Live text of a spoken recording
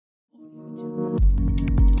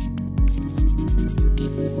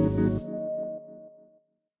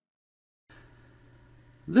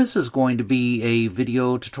This is going to be a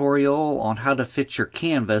video tutorial on how to fit your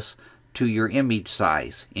canvas to your image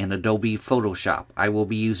size in Adobe Photoshop. I will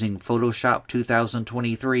be using Photoshop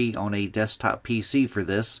 2023 on a desktop PC for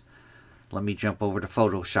this. Let me jump over to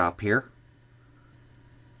Photoshop here.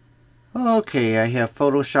 Okay, I have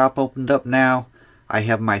Photoshop opened up now. I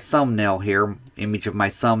have my thumbnail here, image of my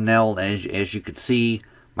thumbnail. As you can see,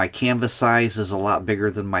 my canvas size is a lot bigger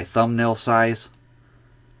than my thumbnail size.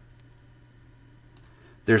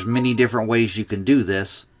 There's many different ways you can do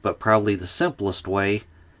this, but probably the simplest way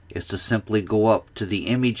is to simply go up to the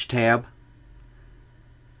Image tab,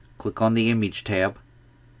 click on the Image tab,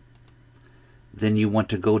 then you want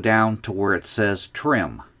to go down to where it says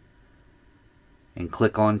Trim, and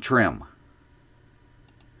click on Trim.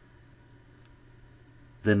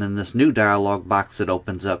 Then in this new dialog box that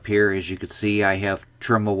opens up here, as you can see, I have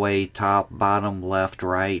Trim Away, Top, Bottom, Left,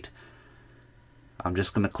 Right. I'm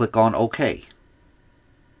just going to click on OK.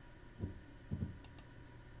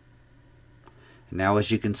 Now,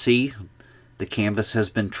 as you can see, the canvas has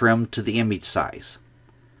been trimmed to the image size.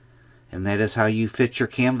 And that is how you fit your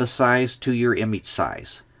canvas size to your image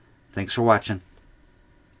size. Thanks for watching.